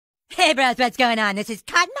Hey bros, what's going on? This is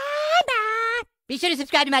Cotton Mama. Be sure to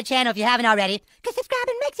subscribe to my channel if you haven't already, because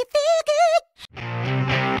subscribing makes you feel good.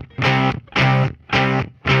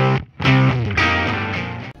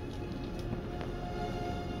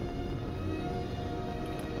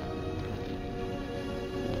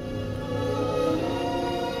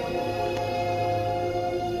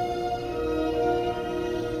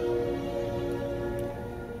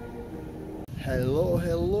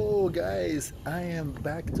 Hello guys, I am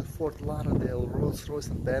back to Fort Lauderdale Rolls-Royce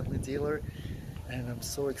and Bentley dealer, and I'm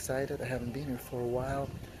so excited. I haven't been here for a while,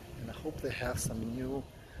 and I hope they have some new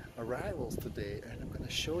arrivals today, and I'm going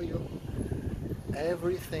to show you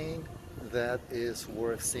everything that is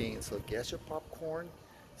worth seeing. So get your popcorn,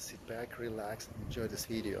 sit back, relax, and enjoy this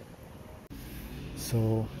video.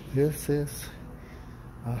 So this is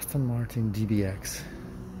Aston Martin DBX.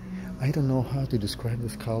 I don't know how to describe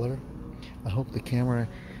this color. I hope the camera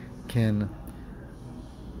can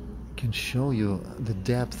show you the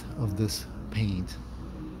depth of this paint.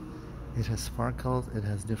 It has sparkles, it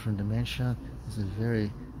has different dimension. It's a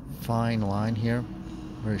very fine line here,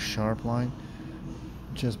 very sharp line,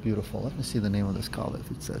 just beautiful. Let me see the name of this color. If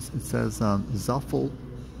it says Zoffel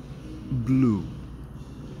Blue.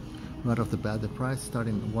 Right off the bat, the price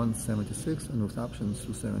starting at $176 and with options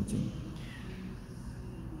 $217.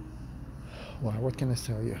 Wow, what can I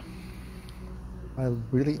tell you? I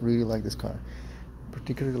really like this car.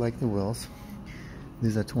 Particularly like the wheels.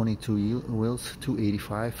 These are 22 wheels,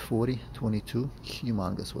 285, 40, 22,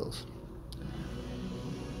 humongous wheels.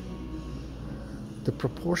 The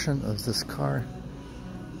proportion of this car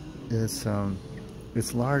is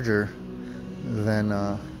it's larger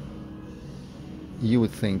than you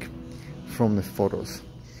would think from the photos.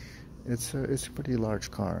 It's a pretty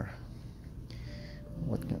large car.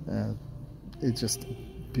 It's just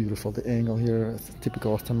beautiful. The angle here,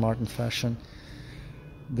 typical Aston Martin fashion.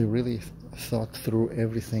 They really thought through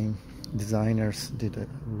everything. Designers did a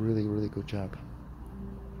really good job.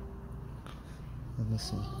 Let me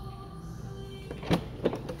see.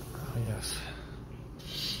 Oh, yes.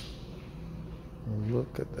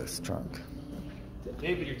 Look at this trunk.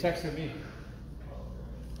 David, you're texting me.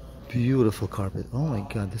 Beautiful carpet. Oh my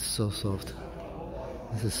god, this is so soft.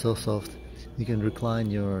 This is so soft. You can recline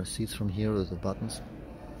your seats from here with the buttons.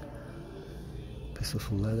 Piece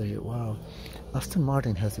of leather here. Wow. Aston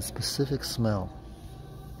Martin has a specific smell.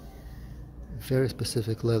 Very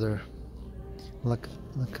specific leather. Like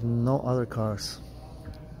no other cars.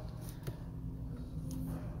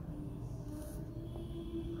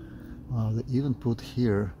 Wow, they even put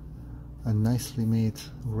here a nicely made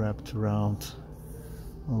wrapped around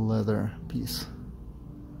leather piece.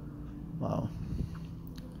 Wow.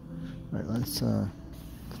 Right, let's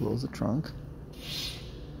close the trunk.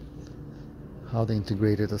 How they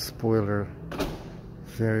integrated a spoiler,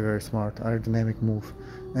 very smart, aerodynamic move,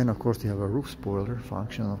 and of course you have a roof spoiler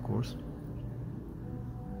function, of course.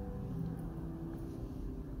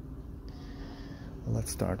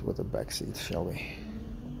 Let's start with the back seat, shall we?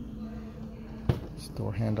 This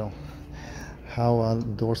door handle, how the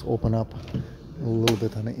doors open up a little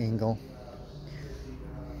bit on an angle.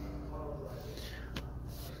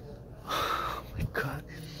 Oh my god!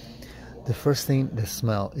 The first thing, the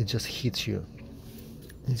smell, it just hits you.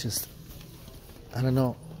 It's just, I don't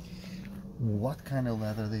know what kind of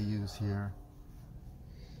leather they use here,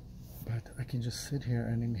 but I can just sit here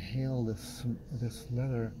and inhale this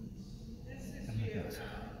leather. Oh my god,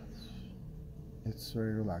 it's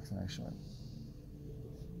very relaxing actually.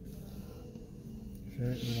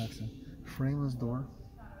 Very relaxing. Frameless door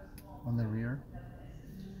on the rear,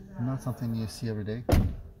 not something you see every day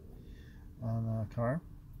on a car.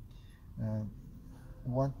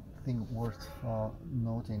 One thing worth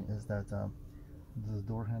noting is that this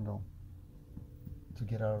door handle, to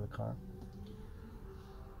get out of the car,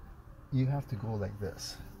 you have to go like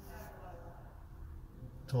this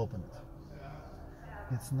to open it.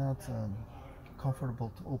 It's not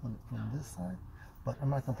comfortable to open it from this side, but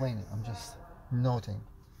I'm not complaining. I'm just noting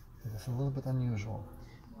it's a little bit unusual.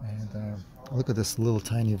 And look at this little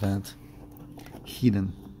tiny vent,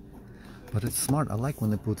 hidden. But it's smart. I like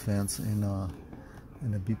when they put vents in a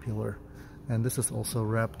B-pillar. And this is also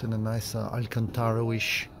wrapped in a nice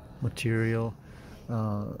Alcantara-ish material.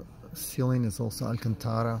 Ceiling is also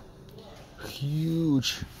Alcantara.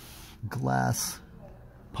 Huge glass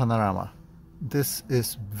panorama. This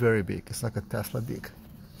is very big. It's like a Tesla big.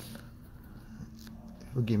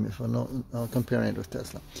 Forgive me for not comparing it with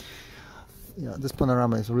Tesla. Yeah, this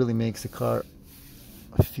panorama really makes the car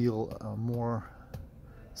feel more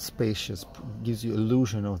spacious, gives you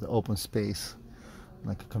illusion of the open space,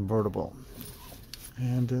 like a convertible.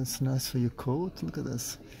 And it's nice for your coat. Look at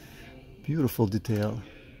this. Beautiful detail,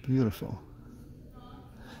 beautiful.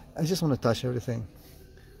 I just want to touch everything.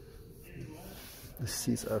 The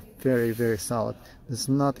seats are very, very solid. There's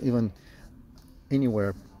not even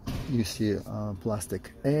anywhere you see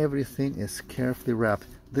plastic. Everything is carefully wrapped.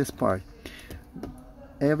 This part,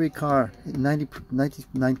 every car,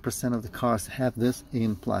 99% of the cars have this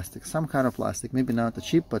in plastic, some kind of plastic, maybe not the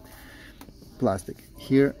cheap, but plastic.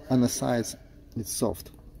 Here on the sides, it's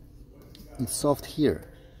soft. It's soft here.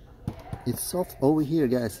 It's soft over here,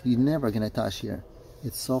 guys. You're never gonna touch here.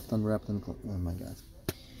 It's soft and wrapped and oh my god.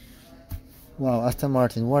 Wow, Aston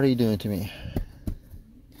Martin, what are you doing to me?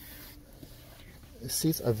 The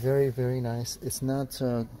seats are very, very nice. It's not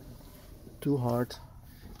too hard,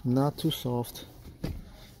 not too soft.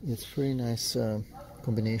 It's very nice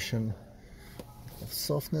combination of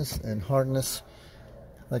softness and hardness.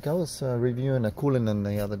 Like I was reviewing a Cullinan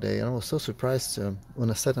the other day, and I was so surprised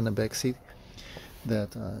when I sat in the back seat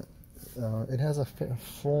that it has a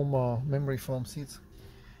foam, memory foam seats,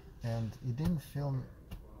 and it didn't feel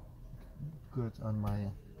good on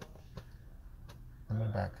my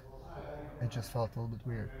back. It just felt a little bit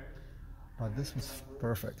weird, but this was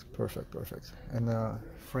perfect, perfect, perfect. And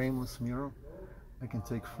frameless mirror, I can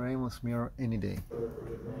take frameless mirror any day.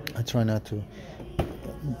 I try not to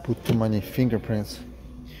put too many fingerprints.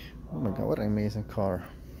 Oh my god, what an amazing car.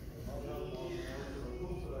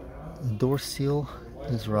 The door seal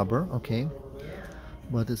is rubber, okay,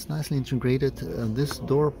 but it's nicely integrated. This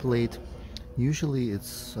door plate, usually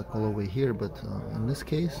it's a colorway here, but in this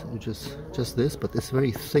case it's just this, but it's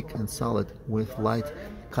very thick and solid with light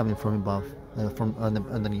coming from above, from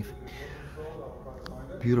underneath.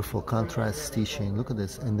 Beautiful contrast stitching, look at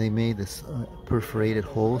this. And they made this perforated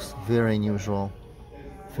holes, very unusual,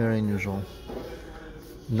 very unusual.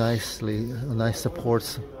 Nice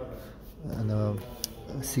supports and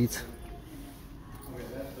seats.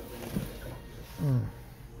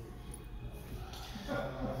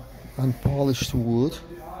 Unpolished wood,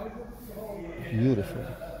 beautiful.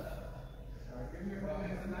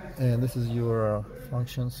 And this is your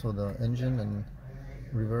functions for the engine and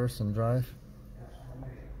reverse and drive.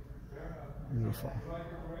 Beautiful,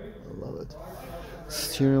 I love it.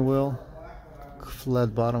 Steering wheel,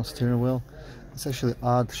 flat bottom steering wheel. It's actually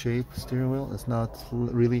odd shape steering wheel. It's not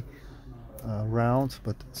really round,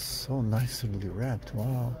 but it's so nicely wrapped.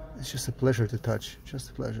 Wow, it's just a pleasure to touch, just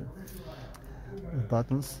a pleasure.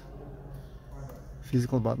 Buttons,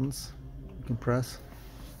 physical buttons you can press.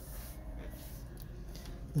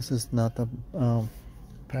 This is not a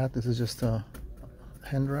pad, this is just a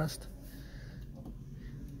handrest.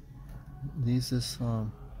 This is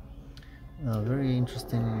very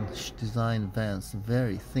interesting design vents,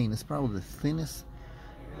 very thin. It's probably the thinnest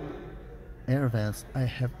air vents I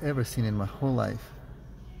have ever seen in my whole life.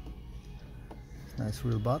 Nice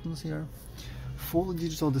real buttons here. Fully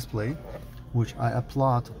digital display, which I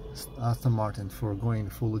applaud Aston Martin for going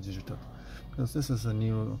fully digital, because this is a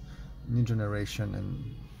new generation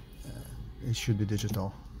and it should be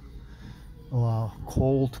digital. Wow,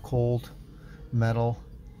 cold metal,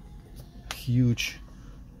 huge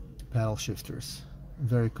paddle shifters,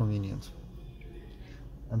 very convenient.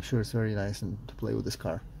 I'm sure it's very nice and to play with this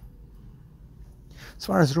car. As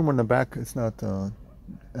far as room on the back, it's not a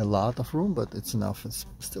lot of room, but it's enough. It's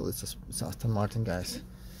Aston Martin, guys.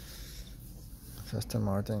 It's Aston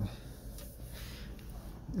Martin.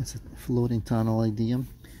 It's a floating tunnel idea.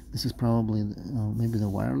 This is probably maybe the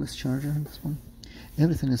wireless charger in this one.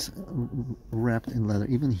 Everything is wrapped in leather,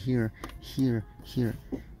 even here.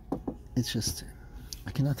 It's just,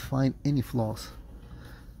 I cannot find any flaws.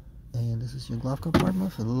 And this is your glove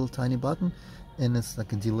compartment, a little tiny button, and it's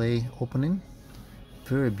like a delay opening.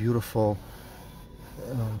 Very beautiful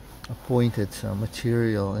pointed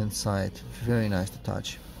material inside, very nice to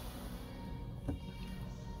touch,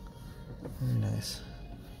 very nice.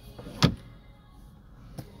 A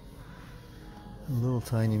little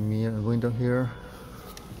tiny mirror window here.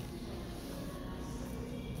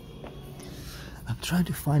 I'm trying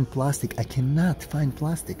to find plastic. I cannot find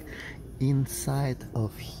plastic. Inside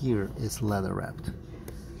of here is leather wrapped.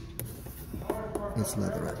 It's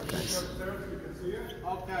leather wrapped, guys.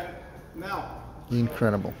 Okay, now.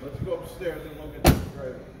 Incredible. Let's go upstairs and we'll get this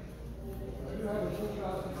straight.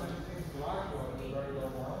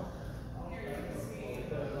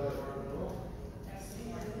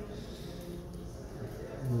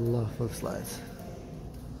 Love of slides.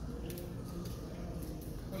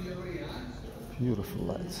 Beautiful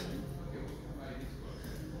lights.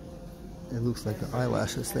 It looks like the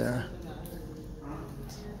eyelashes there.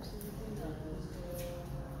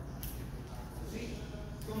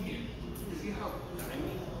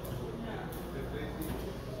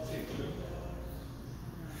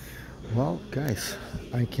 Well, guys,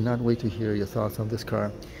 I cannot wait to hear your thoughts on this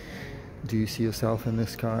car. Do you see yourself in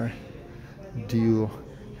this car? Do you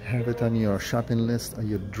have it on your shopping list, on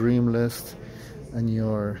your dream list, on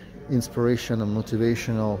your inspiration and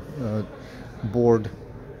motivational board?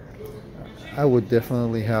 I would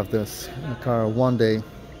definitely have this car one day,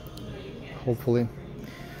 hopefully.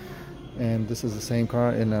 And this is the same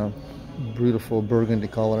car in a beautiful burgundy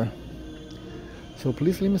color. So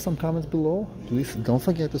please leave me some comments below. Please don't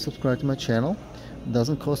forget to subscribe to my channel. It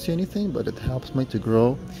doesn't cost you anything, but it helps me to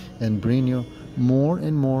grow and bring you more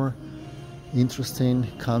and more interesting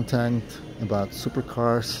content about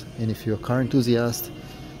supercars. And if you're a car enthusiast,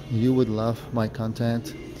 you would love my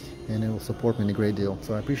content and it will support me in a great deal.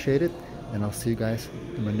 So I appreciate it, and I'll see you guys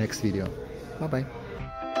in my next video. Bye bye.